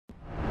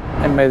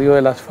en medio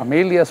de las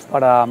familias,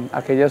 para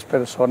aquellas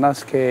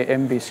personas que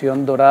en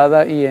Visión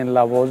Dorada y en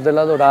la voz de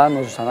la Dorada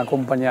nos están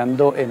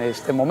acompañando en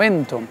este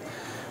momento.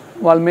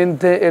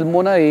 Igualmente el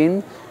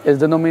Monain es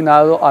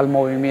denominado al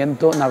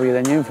movimiento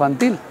navideño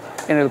infantil,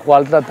 en el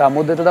cual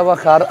tratamos de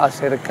trabajar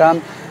acerca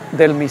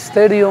del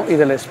misterio y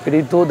del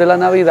espíritu de la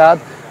Navidad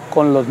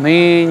con los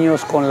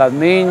niños, con las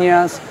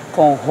niñas,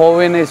 con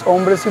jóvenes,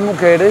 hombres y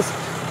mujeres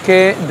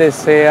que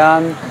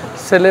desean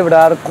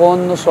celebrar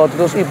con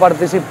nosotros y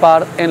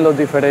participar en los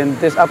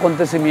diferentes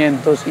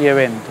acontecimientos y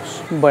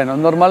eventos. Bueno,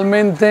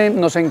 normalmente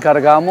nos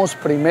encargamos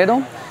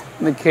primero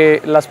de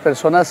que las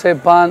personas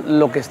sepan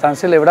lo que están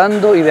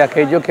celebrando y de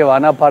aquello que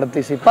van a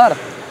participar.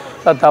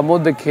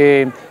 Tratamos de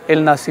que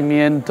el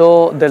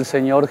nacimiento del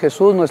Señor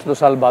Jesús, nuestro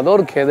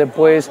Salvador, quede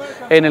pues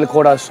en el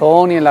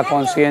corazón y en la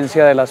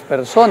conciencia de las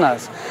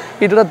personas.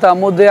 Y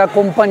tratamos de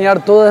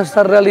acompañar todas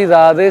estas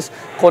realidades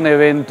con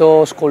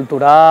eventos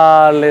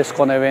culturales,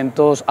 con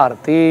eventos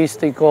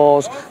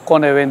artísticos,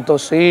 con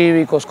eventos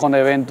cívicos, con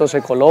eventos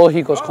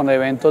ecológicos, con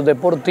eventos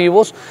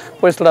deportivos,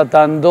 pues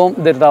tratando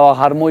de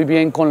trabajar muy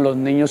bien con los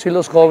niños y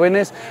los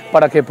jóvenes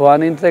para que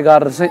puedan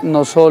entregarse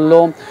no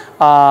solo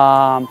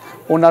a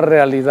una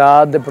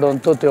realidad de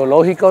pronto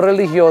teológica o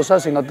religiosa,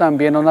 sino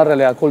también a una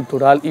realidad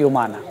cultural y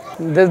humana.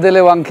 Desde el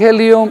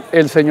Evangelio,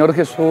 el Señor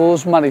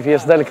Jesús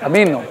manifiesta el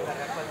camino.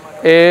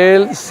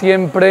 Él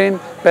siempre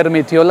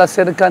permitió la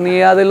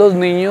cercanía de los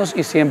niños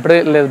y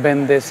siempre les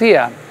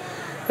bendecía.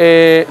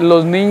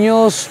 Los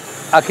niños,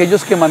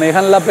 aquellos que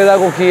manejan la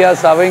pedagogía,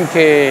 saben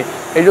que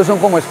ellos son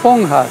como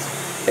esponjas.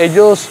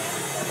 Ellos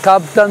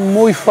captan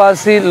muy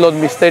fácil los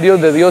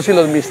misterios de Dios y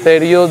los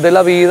misterios de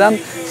la vida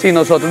si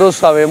nosotros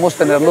sabemos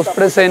tenerlos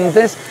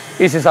presentes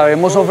y si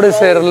sabemos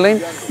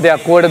ofrecerle de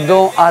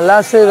acuerdo a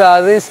las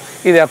edades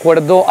y de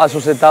acuerdo a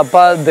sus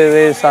etapas de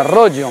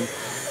desarrollo.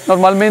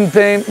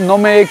 Normalmente no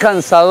me he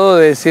cansado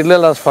de decirle a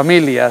las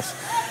familias,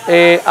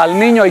 al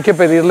niño hay que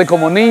pedirle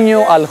como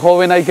niño, al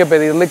joven hay que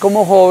pedirle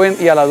como joven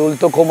y al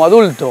adulto como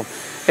adulto.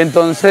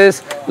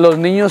 Entonces los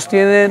niños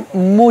tienen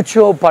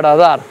mucho para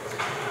dar,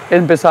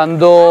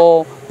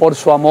 empezando por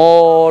su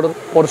amor,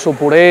 por su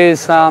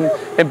pureza,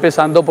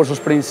 empezando por sus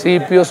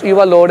principios y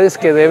valores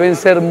que deben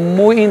ser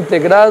muy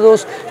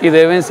integrados y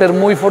deben ser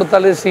muy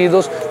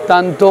fortalecidos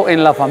tanto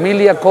en la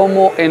familia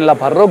como en la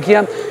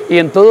parroquia y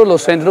en todos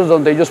los centros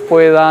donde ellos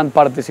puedan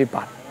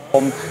participar.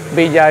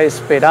 Villa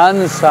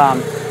Esperanza,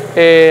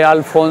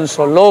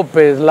 Alfonso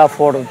López, La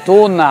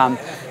Fortuna,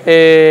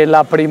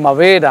 La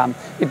Primavera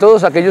y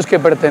todos aquellos que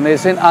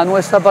pertenecen a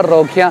nuestra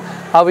parroquia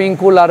a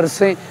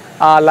vincularse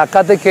a la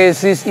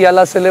catequesis y a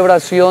la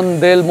celebración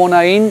del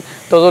Monain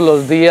todos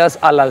los días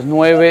a las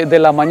 9 de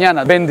la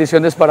mañana.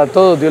 Bendiciones para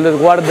todos, Dios les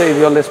guarde y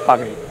Dios les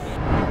pague.